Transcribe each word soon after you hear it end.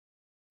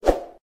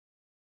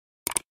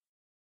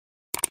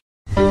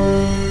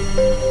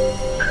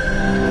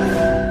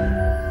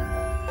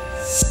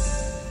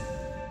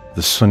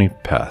the Sunni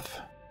path.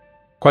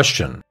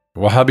 Question.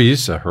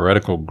 Wahhabis, a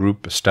heretical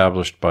group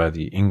established by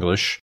the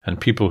English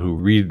and people who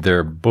read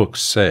their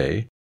books,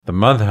 say the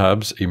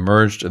madhabs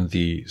emerged in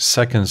the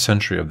 2nd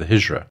century of the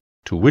Hijrah.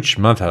 To which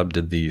madhab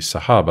did the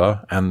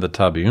Sahaba and the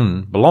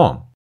Tabi'un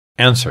belong?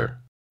 Answer.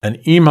 An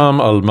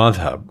Imam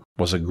al-Madhab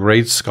was a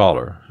great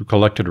scholar who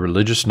collected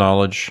religious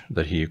knowledge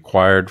that he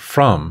acquired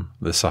from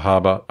the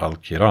Sahaba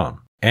al-Kiram,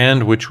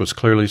 and which was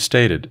clearly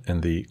stated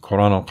in the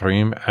Quran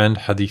al-Karim and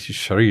Hadith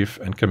al-Sharif,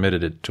 and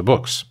committed it to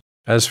books.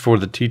 As for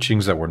the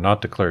teachings that were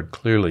not declared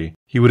clearly,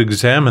 he would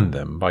examine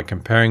them by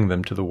comparing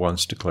them to the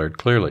ones declared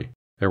clearly.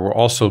 There were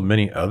also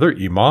many other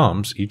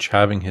imams, each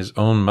having his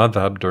own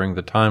madhab during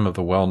the time of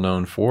the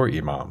well-known 4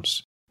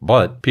 imams.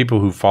 But people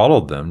who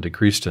followed them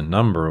decreased in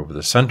number over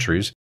the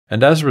centuries,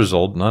 and as a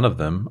result none of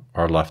them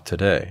are left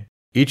today.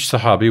 Each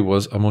sahabi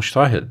was a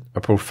mujtahid,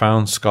 a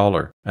profound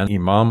scholar, an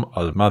imam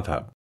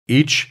al-madhab.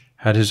 Each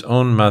had his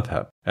own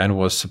madhab, and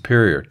was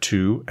superior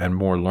to and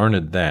more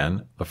learned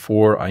than the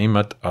 4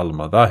 a'immat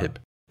al-madahib.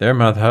 Their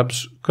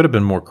madhabs could have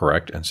been more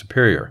correct and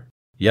superior.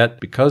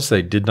 Yet, because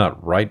they did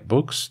not write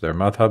books, their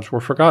madhabs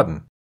were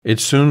forgotten. It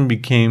soon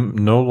became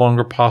no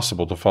longer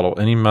possible to follow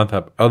any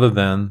madhab other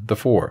than the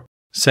 4.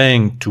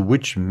 Saying to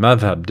which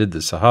madhab did the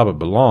Sahaba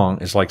belong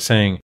is like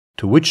saying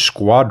to which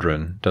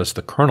squadron does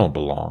the colonel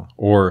belong,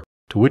 or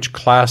to which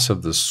class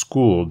of the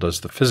school does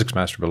the physics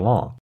master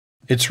belong.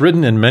 It's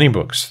written in many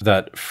books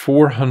that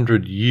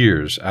 400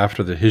 years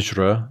after the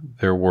Hijrah,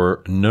 there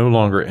were no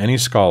longer any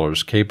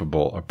scholars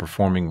capable of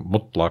performing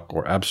mutlaq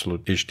or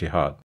absolute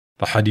ijtihad.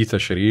 The Hadith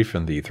al-Sharif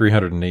in the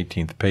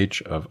 318th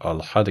page of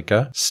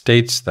Al-Hadika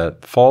states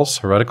that false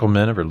heretical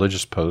men of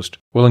religious post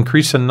will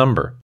increase in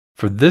number.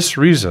 For this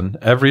reason,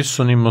 every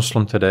Sunni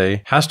Muslim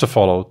today has to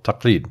follow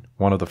taqlid,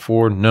 one of the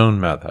 4 known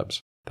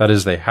madhabs. That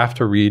is, they have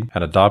to read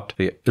and adopt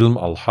the Ilm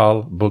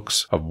al-Hal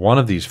books of one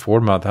of these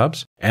 4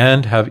 madhabs,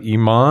 and have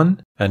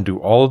iman and do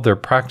all of their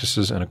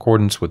practices in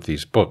accordance with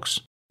these books.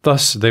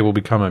 Thus, they will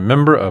become a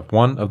member of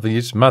one of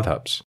these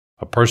madhabs.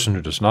 A person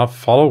who does not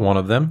follow one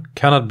of them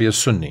cannot be a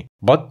Sunni,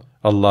 but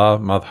a la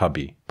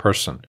madhabi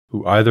person,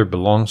 who either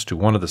belongs to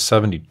one of the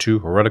 72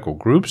 heretical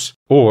groups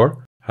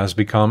or has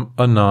become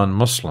a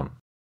non-Muslim.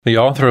 The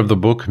author of the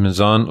book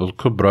Mizan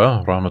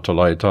al-Kubra,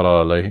 rahmatullahi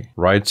ta'ala alayhi,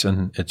 writes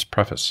in its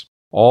preface,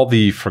 all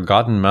the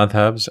forgotten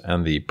madhabs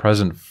and the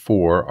present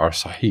 4 are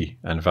sahih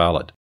and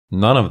valid.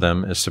 None of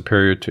them is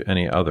superior to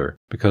any other,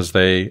 because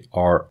they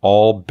are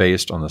all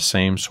based on the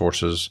same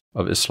sources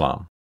of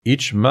Islam.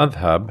 Each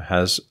madhab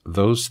has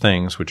those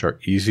things which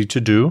are easy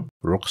to do,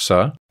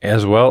 ruqsa,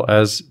 as well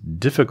as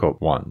difficult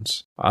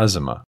ones,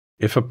 azma.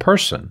 If a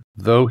person,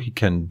 though he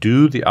can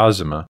do the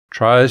azma,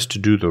 tries to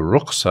do the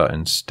ruqsa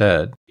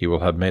instead, he will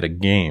have made a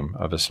game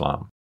of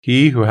Islam.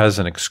 He who has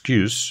an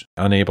excuse,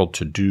 unable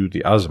to do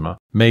the azma,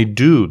 may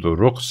do the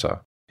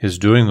ruqsa. His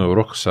doing the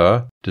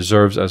ruqsa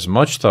deserves as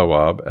much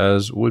thawab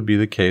as would be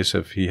the case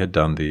if he had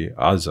done the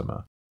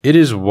azma. It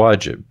is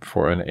wajib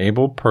for an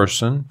able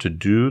person to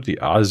do the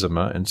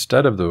azma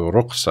instead of the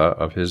ruqsa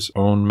of his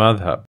own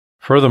madhab.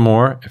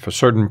 Furthermore, if a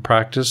certain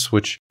practice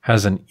which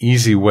has an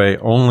easy way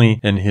only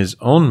in his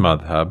own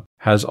madhab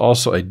has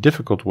also a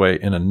difficult way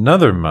in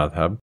another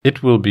madhab,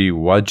 it will be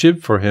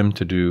wajib for him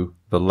to do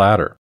the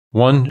latter.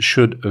 One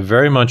should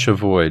very much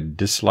avoid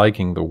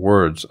disliking the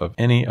words of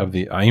any of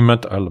the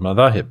a'immat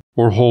al-madahib,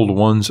 or hold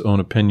one's own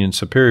opinion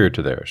superior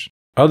to theirs.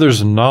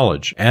 Others'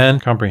 knowledge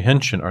and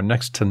comprehension are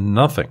next to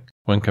nothing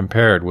when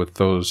compared with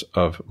those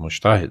of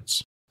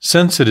mujtahids.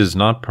 Since it is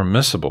not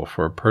permissible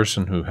for a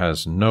person who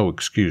has no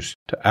excuse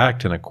to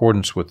act in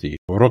accordance with the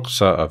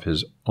ruqsa of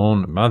his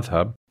own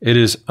madhab, it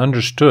is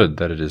understood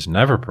that it is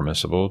never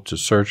permissible to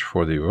search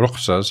for the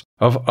ruqsas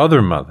of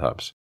other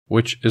madhabs,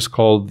 which is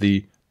called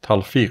the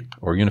talfiq,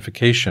 or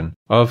unification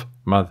of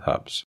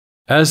madhabs.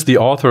 As the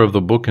author of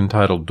the book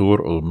entitled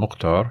Dur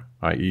al-Mukhtar,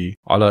 i.e.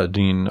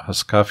 Ala-ad-Din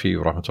Haskafi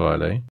rahmatullahi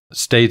alayh,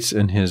 states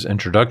in his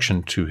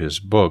introduction to his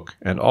book,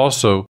 and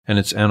also in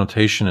its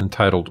annotation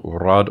entitled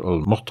Urad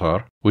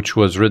al-Mukhtar, which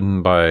was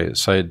written by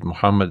Sayyid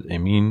Muhammad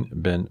Amin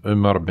bin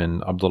Umar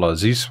bin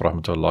Abdulaziz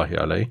rahmatullahi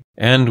alayh,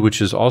 and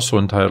which is also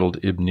entitled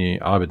Ibn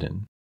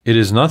Abidin. It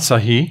is not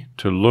sahih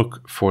to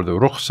look for the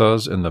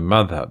ruqsas in the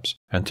madhabs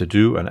and to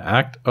do an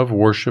act of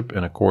worship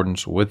in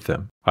accordance with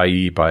them,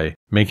 i.e. by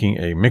making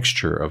a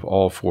mixture of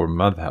all 4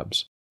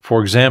 madhabs.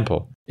 For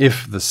example,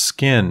 if the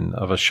skin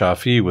of a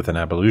Shafi with an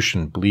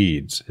ablution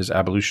bleeds, his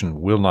ablution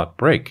will not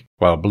break,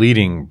 while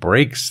bleeding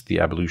breaks the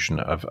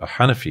ablution of a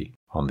Hanafi.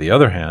 On the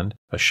other hand,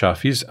 a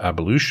Shafi's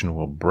ablution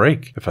will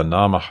break if a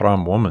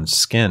na-mahram woman's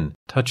skin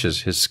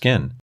touches his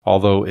skin,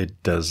 although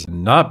it does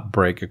not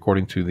break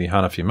according to the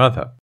Hanafi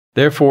madhab.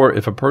 Therefore,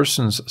 if a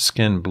person's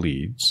skin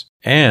bleeds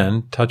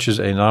and touches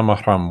a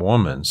non-mahram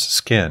woman's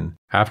skin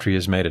after he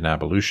has made an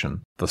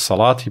ablution, the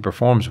salat he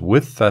performs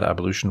with that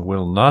ablution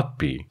will not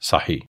be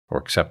sahih or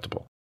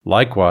acceptable.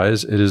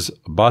 Likewise, it is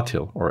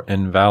batil or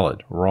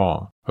invalid,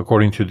 wrong,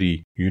 according to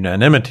the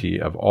unanimity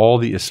of all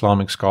the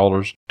Islamic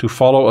scholars, to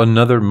follow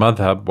another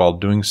madhab while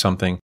doing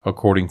something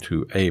according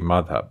to a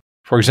madhab.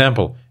 For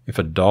example, if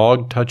a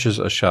dog touches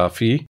a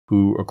Shafi,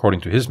 who,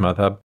 according to his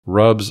madhab,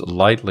 rubs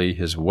lightly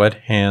his wet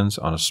hands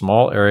on a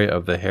small area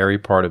of the hairy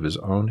part of his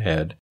own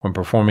head when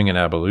performing an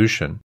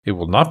ablution, it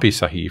will not be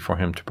sahih for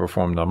him to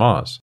perform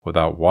namaz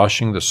without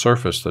washing the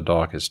surface the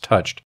dog has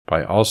touched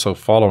by also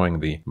following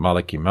the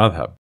Maliki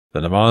madhab. The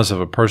namaz of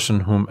a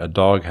person whom a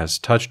dog has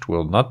touched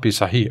will not be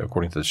sahih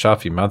according to the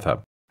Shafi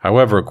madhab.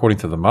 However, according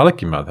to the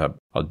Maliki madhab,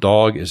 a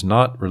dog is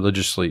not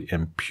religiously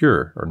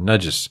impure or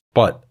najis,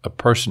 but a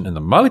person in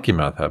the Maliki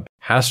madhab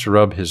has to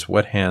rub his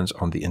wet hands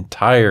on the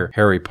entire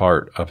hairy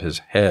part of his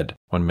head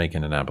when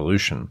making an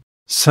ablution.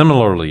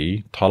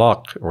 Similarly,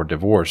 talaq or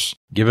divorce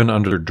given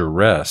under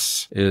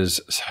duress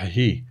is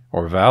sahih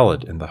or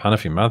valid in the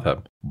Hanafi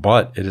madhab,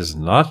 but it is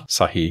not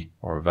sahih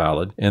or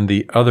valid in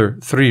the other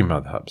three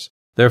madhabs.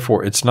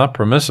 Therefore, it's not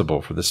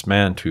permissible for this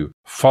man to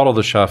follow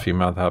the Shafi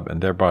madhab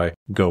and thereby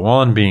go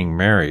on being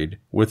married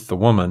with the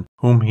woman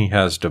whom he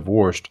has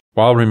divorced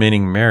while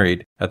remaining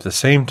married at the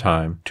same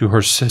time to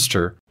her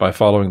sister by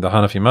following the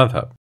Hanafi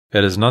madhab.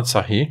 It is not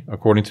sahih,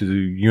 according to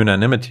the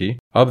unanimity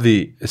of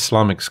the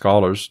Islamic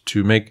scholars,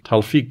 to make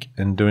talfiq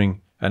in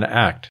doing an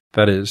act,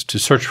 that is, to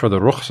search for the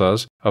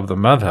rukhsas of the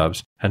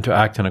madhabs and to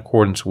act in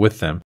accordance with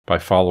them by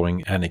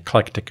following an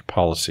eclectic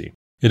policy.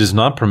 It is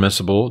not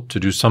permissible to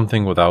do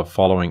something without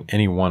following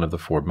any one of the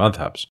four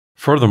madhabs.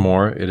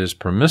 Furthermore, it is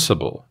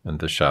permissible in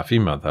the Shafi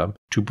madhab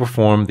to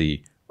perform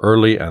the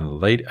early and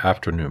late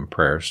afternoon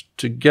prayers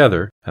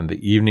together and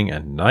the evening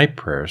and night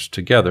prayers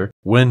together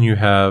when you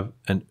have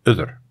an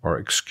udhr or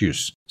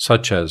excuse,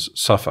 such as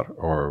safar,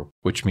 or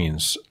which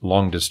means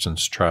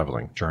long-distance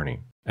traveling journey,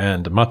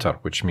 and matar,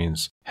 which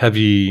means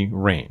heavy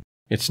rain.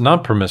 It's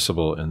not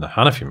permissible in the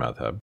Hanafi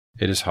madhab.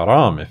 It is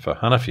haram if a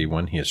Hanafi,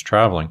 when he is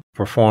traveling,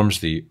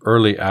 performs the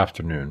early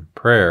afternoon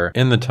prayer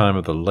in the time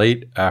of the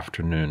late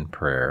afternoon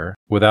prayer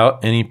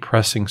without any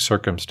pressing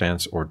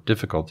circumstance or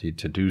difficulty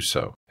to do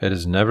so. It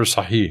is never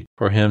sahih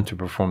for him to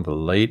perform the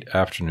late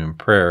afternoon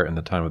prayer in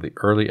the time of the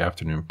early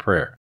afternoon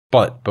prayer.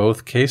 But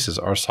both cases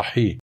are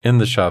sahih in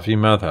the Shafi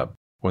madhab.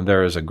 When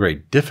there is a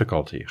great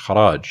difficulty,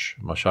 kharaj,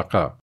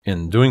 mashaqah,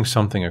 in doing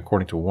something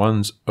according to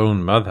one's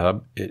own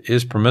madhab, it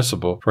is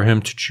permissible for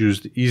him to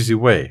choose the easy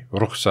way,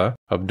 rukhsa,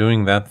 of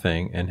doing that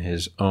thing in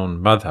his own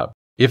madhab.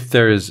 If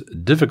there is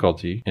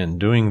difficulty in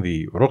doing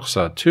the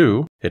rukhsa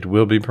too, it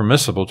will be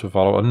permissible to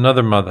follow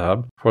another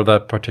madhab for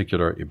that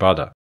particular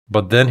ibadah.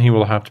 But then he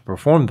will have to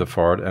perform the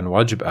fard and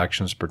wajib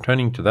actions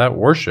pertaining to that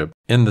worship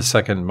in the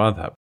second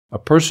madhab. A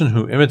person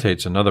who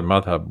imitates another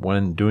madhab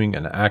when doing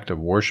an act of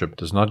worship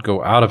does not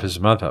go out of his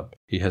madhab.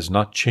 He has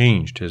not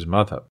changed his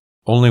madhab.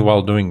 Only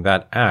while doing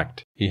that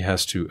act, he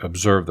has to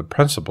observe the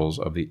principles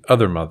of the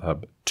other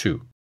madhab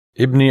too.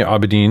 Ibn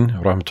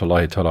Abidin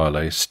rahmatullahi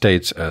ta'ala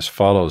states as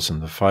follows in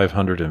the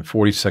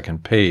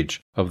 542nd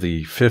page of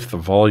the 5th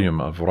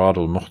volume of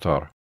Radul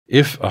Mukhtar.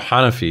 If a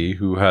Hanafi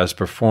who has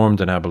performed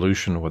an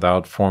ablution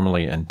without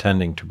formally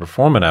intending to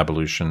perform an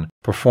ablution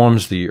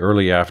performs the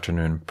early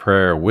afternoon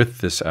prayer with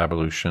this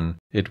ablution,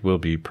 it will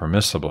be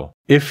permissible.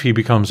 If he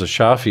becomes a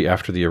Shafi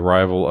after the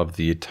arrival of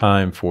the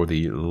time for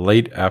the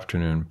late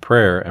afternoon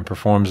prayer and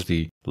performs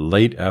the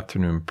late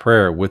afternoon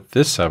prayer with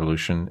this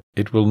ablution,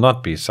 it will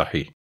not be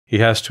sahih. He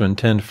has to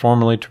intend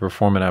formally to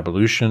perform an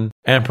ablution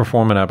and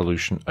perform an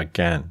ablution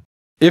again.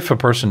 If a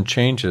person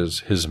changes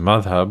his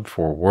madhab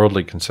for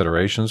worldly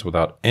considerations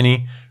without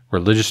any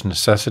religious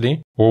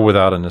necessity or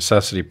without a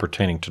necessity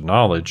pertaining to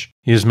knowledge,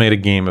 he has made a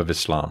game of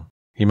Islam.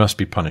 He must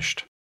be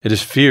punished. It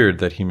is feared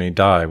that he may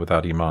die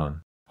without iman.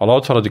 Allah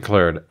Ta'ala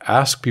declared,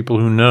 "Ask people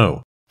who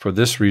know." For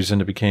this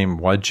reason it became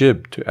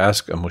wajib to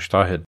ask a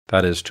mujtahid,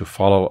 that is, to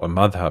follow a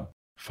madhab.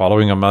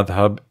 Following a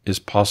madhab is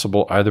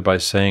possible either by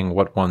saying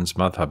what one's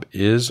madhab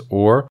is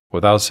or,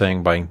 without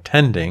saying, by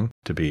intending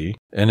to be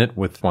in it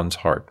with one's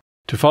heart.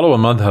 To follow a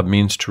madhab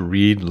means to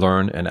read,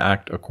 learn, and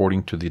act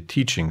according to the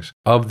teachings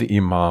of the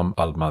Imam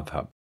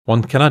al-Madhab.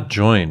 One cannot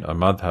join a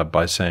madhab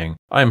by saying,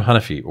 "I am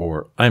Hanafi"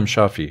 or "I am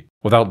Shafi,"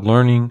 without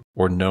learning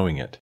or knowing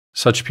it.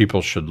 Such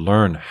people should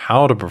learn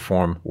how to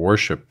perform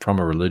worship from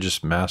a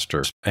religious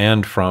master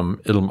and from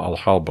Ilm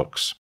al-Hal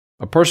books.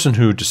 A person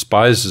who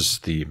despises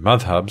the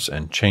madhabs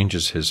and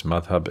changes his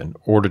madhab in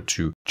order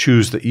to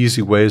choose the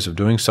easy ways of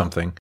doing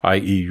something,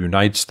 i.e.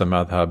 unites the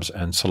madhabs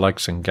and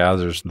selects and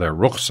gathers their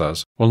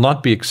rukhsas, will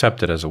not be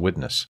accepted as a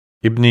witness.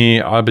 Ibn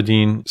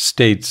Abidin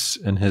states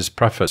in his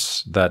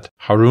preface that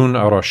Harun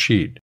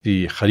al-Rashid,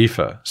 the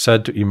Khalifa,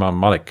 said to Imam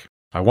Malik,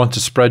 "I want to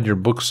spread your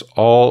books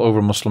all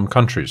over Muslim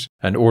countries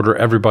and order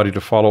everybody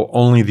to follow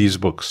only these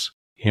books."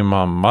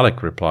 Imam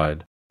Malik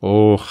replied,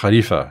 "O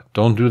Khalifa,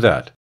 don't do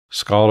that.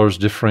 Scholars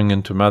differing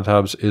into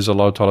madhabs is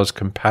Allah Ta'ala's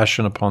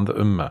compassion upon the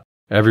ummah.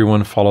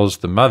 Everyone follows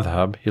the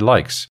madhab he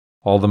likes.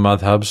 All the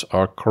madhabs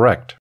are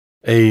correct."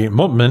 A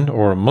mu'min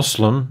or a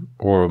Muslim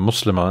or a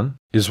Musliman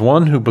is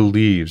one who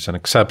believes and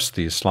accepts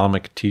the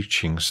Islamic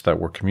teachings that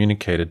were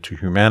communicated to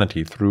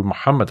humanity through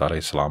Muhammad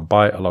a.s.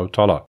 by Allah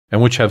Ta'ala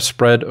and which have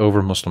spread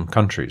over Muslim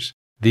countries.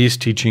 These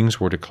teachings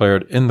were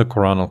declared in the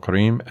Quran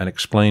al-Karim and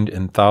explained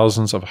in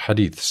thousands of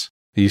hadiths.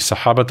 The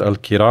Sahabat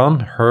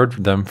al-Kiram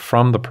heard them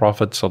from the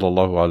Prophet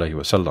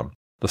ﷺ.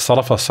 The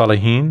Salaf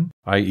al-Salihin,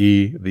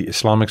 i.e. the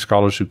Islamic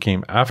scholars who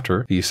came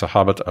after the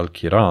Sahabat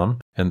al-Kiram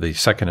in the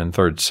 2nd and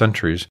 3rd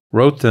centuries,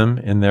 wrote them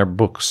in their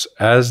books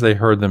as they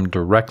heard them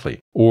directly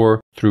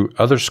or through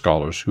other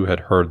scholars who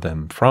had heard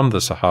them from the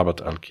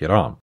Sahabat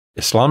al-Kiram.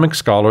 Islamic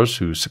scholars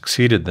who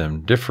succeeded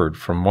them differed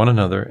from one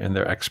another in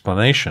their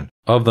explanation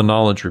of the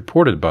knowledge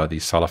reported by the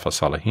Salaf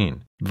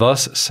al-Salihin.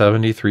 Thus,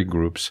 73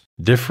 groups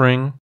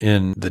differing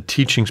in the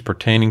teachings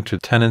pertaining to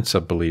tenets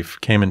of belief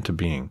came into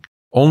being.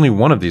 Only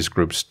one of these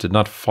groups did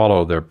not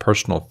follow their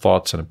personal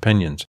thoughts and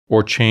opinions,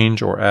 or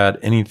change or add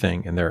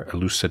anything in their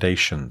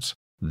elucidations.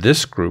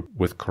 This group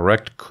with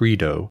correct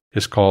credo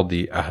is called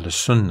the Ahl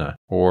Sunnah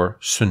or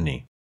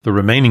Sunni. The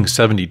remaining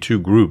 72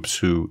 groups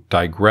who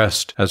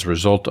digressed as a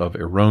result of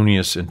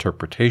erroneous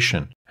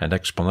interpretation and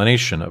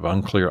explanation of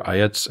unclear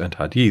ayats and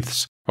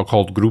hadiths are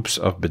called groups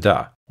of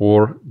bid'ah,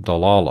 or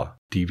dalala,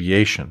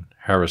 deviation,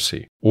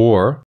 heresy,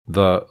 or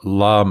the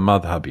la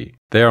madhabi.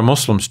 They are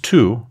Muslims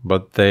too,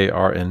 but they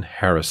are in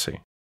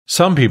heresy.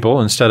 Some people,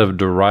 instead of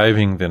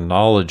deriving the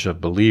knowledge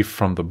of belief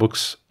from the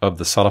books of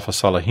the Salaf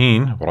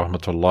al-Salihin,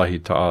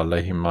 rahmatullahi ta'ala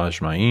alayhim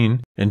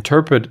ajma'in,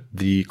 interpret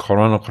the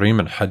Quran al-Karim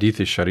and Hadith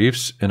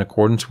al-Sharifs in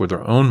accordance with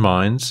their own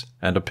minds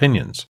and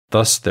opinions.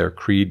 Thus their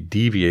creed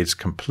deviates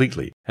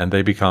completely, and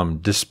they become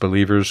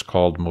disbelievers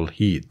called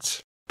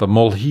mulhids. The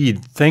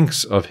mulhid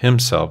thinks of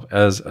himself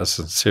as a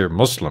sincere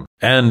Muslim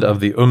and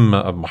of the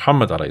Ummah of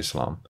Muhammad alayhi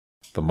salam.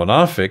 The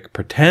munafiq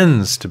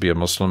pretends to be a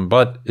Muslim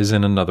but is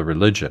in another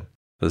religion.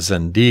 The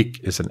Zindiq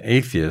is an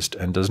atheist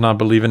and does not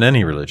believe in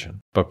any religion,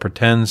 but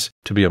pretends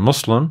to be a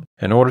Muslim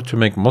in order to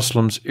make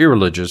Muslims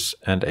irreligious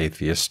and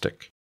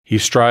atheistic. He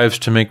strives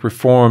to make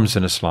reforms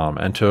in Islam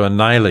and to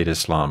annihilate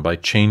Islam by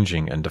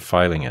changing and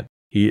defiling it.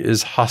 He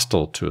is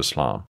hostile to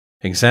Islam.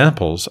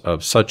 Examples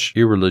of such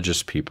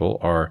irreligious people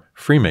are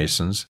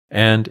Freemasons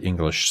and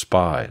English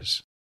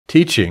spies.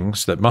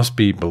 Teachings that must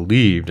be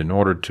believed in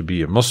order to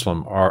be a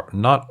Muslim are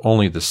not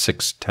only the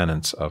 6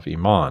 tenets of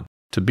Iman.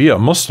 To be a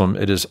Muslim,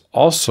 it is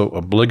also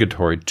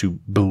obligatory to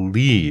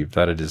believe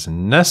that it is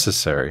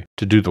necessary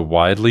to do the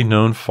widely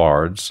known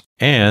fards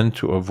and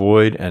to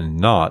avoid and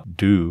not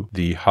do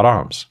the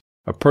harams.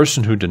 A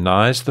person who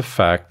denies the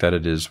fact that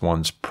it is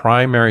one's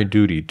primary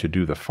duty to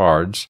do the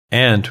fards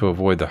and to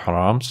avoid the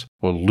harams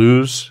will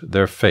lose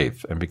their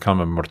faith and become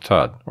a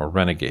murtad or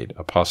renegade,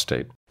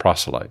 apostate,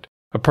 proselyte.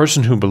 A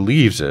person who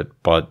believes it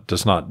but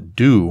does not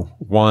do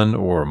one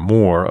or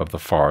more of the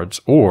fards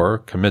or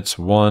commits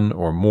one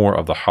or more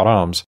of the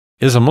harams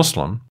is a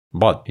Muslim,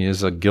 but he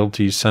is a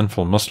guilty,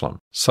 sinful Muslim.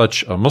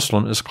 Such a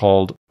Muslim is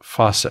called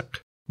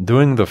fasiq.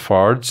 Doing the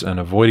fards and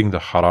avoiding the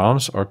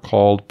harams are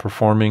called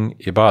performing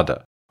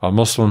ibadah. A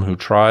Muslim who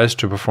tries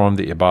to perform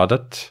the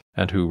ibadat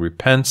and who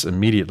repents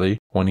immediately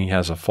when he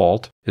has a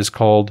fault is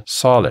called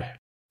salih.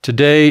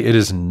 Today, it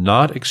is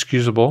not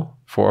excusable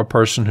for a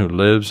person who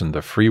lives in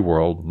the free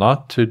world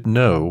not to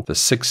know the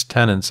 6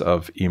 tenets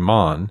of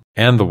Iman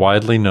and the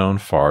widely known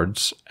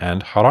fards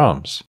and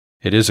harams.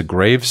 It is a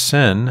grave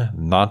sin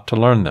not to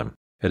learn them.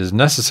 It is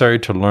necessary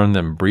to learn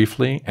them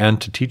briefly and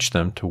to teach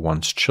them to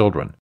one's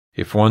children.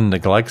 If one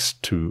neglects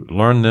to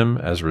learn them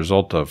as a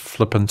result of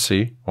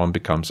flippancy, one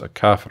becomes a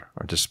kafir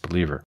or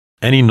disbeliever.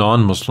 Any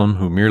non-Muslim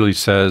who merely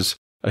says,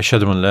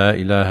 Ashhadu an la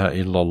ilaha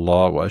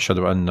illallah wa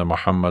ashhadu anna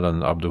Muhammadan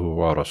abduhu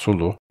wa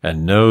rasuluh,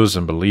 and knows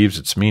and believes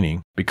its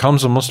meaning,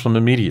 becomes a Muslim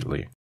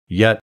immediately.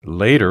 Yet,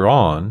 later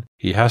on,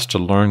 he has to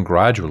learn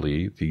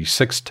gradually the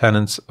 6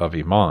 tenets of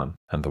Iman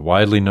and the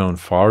widely known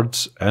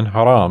fards and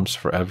harams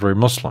for every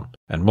Muslim,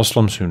 and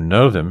Muslims who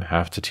know them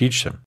have to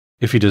teach him.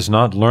 If he does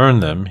not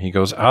learn them, he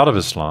goes out of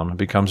Islam and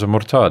becomes a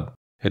murtad.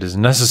 It is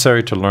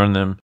necessary to learn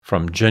them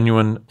from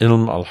genuine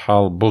Ilm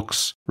al-Hal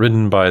books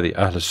written by the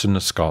Ahl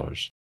Sunnah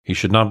scholars. He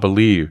should not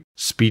believe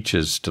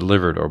speeches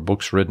delivered or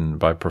books written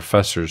by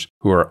professors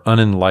who are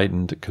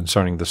unenlightened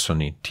concerning the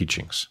Sunni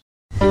teachings.